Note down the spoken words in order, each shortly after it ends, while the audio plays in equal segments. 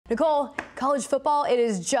Nicole, college football, it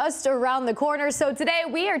is just around the corner. So today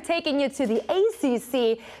we are taking you to the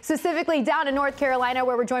ACC, specifically down in North Carolina,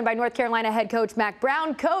 where we're joined by North Carolina head coach Mack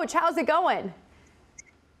Brown. Coach, how's it going?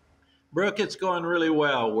 Brooke, it's going really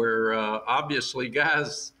well. We're obviously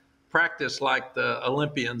guys practice like the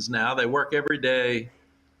Olympians now. They work every day.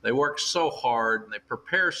 They work so hard and they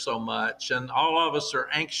prepare so much. And all of us are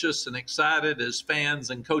anxious and excited as fans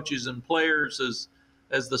and coaches and players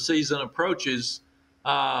as the season approaches.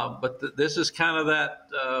 But this is kind of that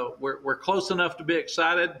we're close enough to be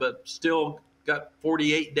excited, but still got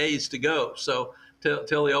 48 days to go. So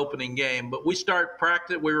till the opening game. But we start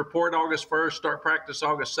practice. We report August 1st, start practice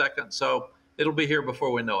August 2nd. So it'll be here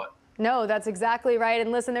before we know it. No, that's exactly right.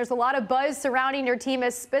 And listen, there's a lot of buzz surrounding your team,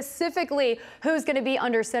 as specifically who's going to be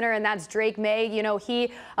under center, and that's Drake May. You know,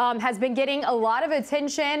 he has been getting a lot of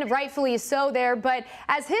attention, rightfully so there. But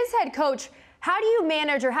as his head coach, how do you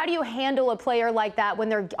manage or how do you handle a player like that when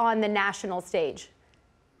they're on the national stage?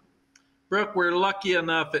 Brooke, we're lucky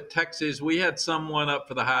enough at Texas. We had someone up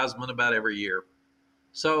for the Heisman about every year.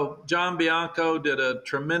 So John Bianco did a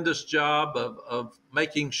tremendous job of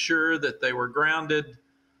making sure that they were grounded,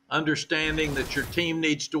 understanding that your team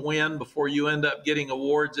needs to win before you end up getting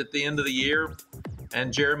awards at the end of the year.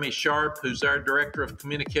 And Jeremy Sharp, who's our director of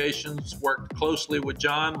communications, worked closely with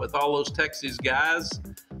John, with all those Texas guys.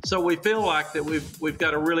 So we feel like that we've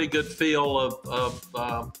got a really good feel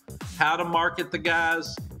of how to market the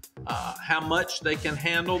guys, how much they can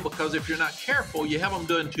handle, because if you're not careful, you have them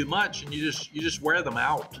doing too much and you just wear them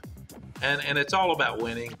out. And it's all about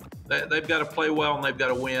winning. They've got to play well and they've got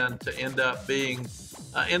to win to end up being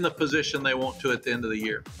in the position they want to at the end of the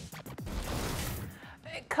year.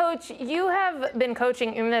 Coach, you have been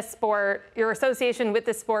coaching in this sport, your association with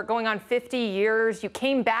this sport going on 50 years. You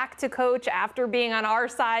came back to coach after being on our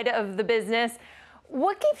side of the business.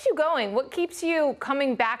 What keeps you going? What keeps you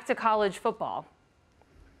coming back to college football?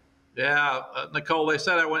 Yeah, Nicole, they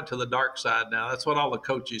said I went to the dark side now. That's what all the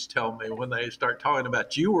coaches tell me when they start talking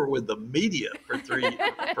about you were with the media for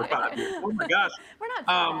 5 years. Oh my gosh. We're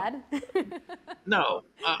not sad. No,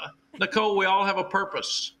 Nicole, we all have a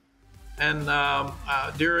purpose. And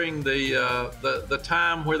during the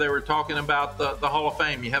time where they were talking about the Hall of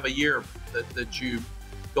Fame, you have a year that you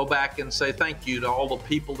go back and say thank you to all the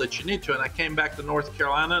people that you need to. And I came back to North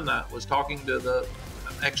Carolina and I was talking to the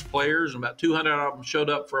ex-players, and about 200 of them showed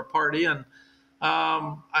up for a party, and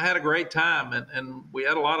I had a great time, and we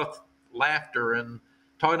had a lot of laughter and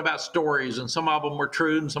talking about stories, and some of them were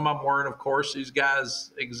true and some of them weren't. Of course, these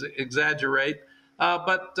guys exaggerate,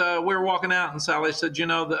 but we were walking out and Sally said, you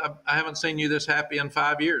know, I haven't seen you this happy in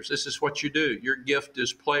 5 years. This is what you do. Your gift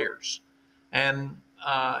is players. And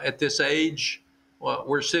at this age, well,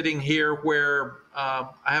 we're sitting here where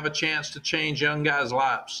I have a chance to change young guys'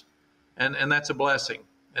 lives, and that's a blessing.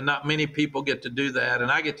 And not many people get to do that, and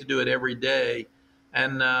I get to do it every day.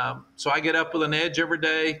 And so I get up with an edge every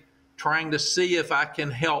day, trying to see if I can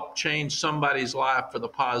help change somebody's life for the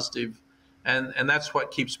positive. And that's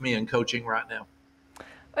what keeps me in coaching right now.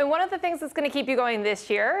 And one of the things that's going to keep you going this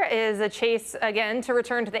year is a chase, again, to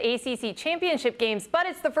return to the ACC championship games. But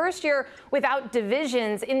it's the first year without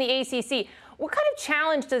divisions in the ACC. What kind of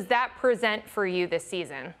challenge does that present for you this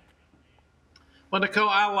season? Well, Nicole,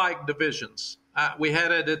 I like divisions. We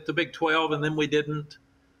had it at the Big 12, and then we didn't.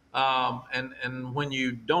 And when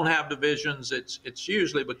you don't have divisions, it's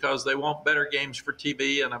usually because they want better games for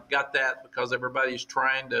TV, and I've got that because everybody's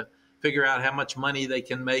trying to figure out how much money they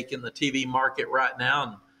can make in the TV market right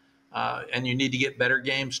now, and you need to get better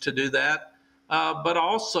games to do that. But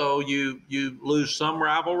also, you lose some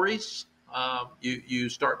rivalries. You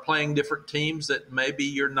start playing different teams that maybe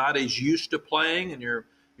you're not as used to playing, and your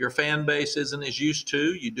fan base isn't as used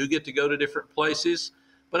to. You do get to go to different places.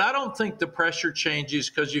 But I don't think the pressure changes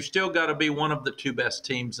because you've still got to be one of the two best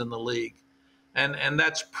teams in the league. And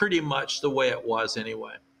that's pretty much the way it was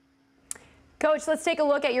anyway. Coach, let's take a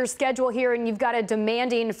look at your schedule here, and you've got a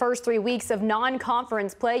demanding first 3 weeks of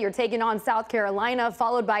non-conference play. You're taking on South Carolina,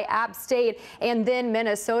 followed by App State, and then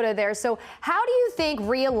Minnesota there. So how do you think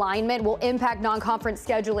realignment will impact non-conference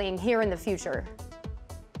scheduling here in the future?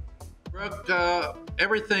 Brooke,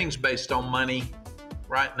 everything's based on money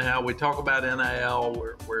right now. We talk about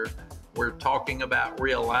NIL. We're talking about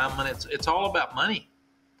realignment. It's all about money.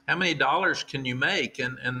 How many dollars can you make?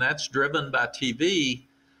 And that's driven by TV.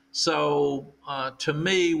 So to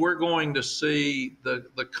me, we're going to see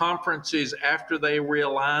the conferences after they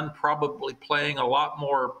realign probably playing a lot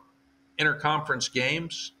more interconference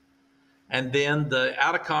games. And then the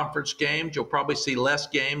out-of-conference games, you'll probably see less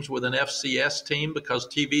games with an FCS team because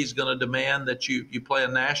TV is going to demand that you play a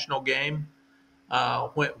national game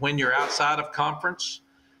when you're outside of conference.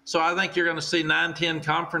 So I think you're going to see 9, 10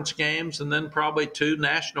 conference games and then probably 2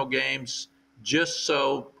 national games, just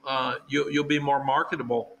so you'll be more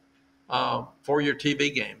marketable for your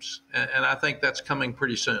TV games. And I think that's coming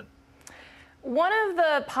pretty soon. One of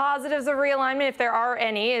the positives of realignment, if there are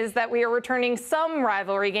any, is that we are returning some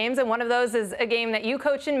rivalry games, and one of those is a game that you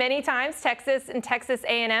coached in many times, Texas and Texas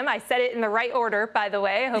A&M. I said it in the right order, by the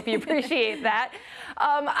way. I hope you appreciate that.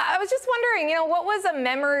 I was just wondering, what was a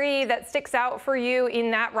memory that sticks out for you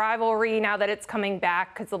in that rivalry now that it's coming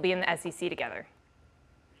back, because they'll be in the SEC together?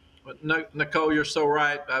 Nicole, you're so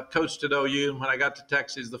right. I've coached at OU. When I got to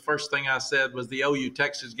Texas, the first thing I said was the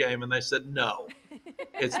OU-Texas game, and they said no.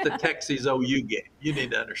 It's the Texas OU game. You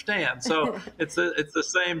need to understand. So it's the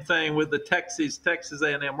same thing with the Texas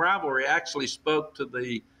A&M rivalry. I actually spoke to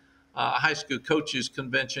the high school coaches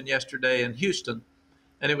convention yesterday in Houston,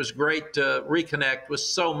 and it was great to reconnect with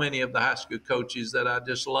so many of the high school coaches that I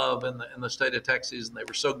just love in the state of Texas, and they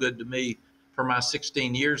were so good to me for my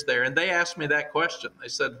 16 years there. And they asked me that question. They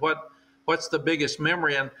said, what's the biggest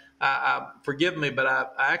memory? And forgive me, but I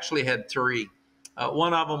actually had 3.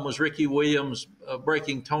 One of them was Ricky Williams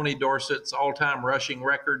breaking Tony Dorsett's all-time rushing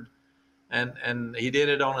record, and he did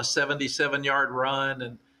it on a 77-yard run,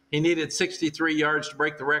 and he needed 63 yards to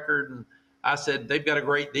break the record. And I said, they've got a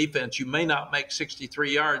great defense. You may not make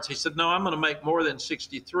 63 yards. He said, no, I'm going to make more than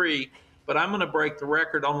 63, but I'm going to break the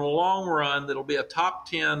record on a long run that'll be a top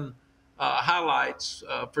 10 highlights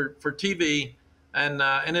for TV,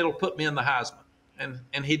 and it'll put me in the Heisman.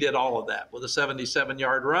 And he did all of that with a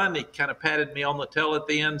 77-yard run. He kind of patted me on the tail at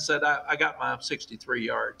the end, said, I got my 63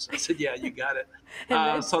 yards. I said, yeah, you got it.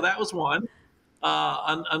 So that was one.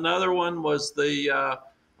 Another one was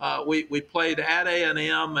we played at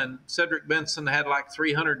A&M, and Cedric Benson had like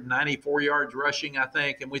 394 yards rushing, I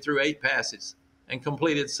think, and we threw 8 passes and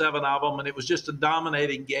completed 7 of them. And it was just a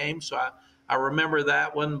dominating game. So I remember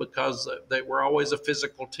that one because they were always a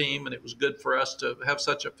physical team, and it was good for us to have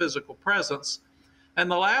such a physical presence. And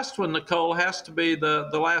the last one, Nicole, has to be the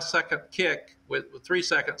last-second kick with 3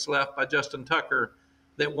 seconds left by Justin Tucker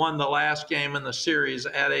that won the last game in the series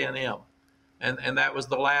at A&M. And that was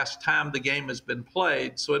the last time the game has been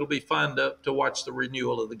played, so it'll be fun to watch the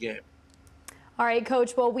renewal of the game. All right,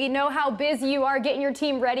 Coach. Well, we know how busy you are getting your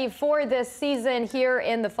team ready for this season here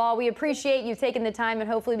in the fall. We appreciate you taking the time, and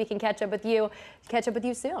hopefully we can catch up with you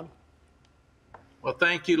soon. Well,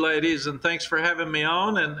 thank you, ladies, and thanks for having me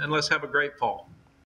on, and let's have a great fall.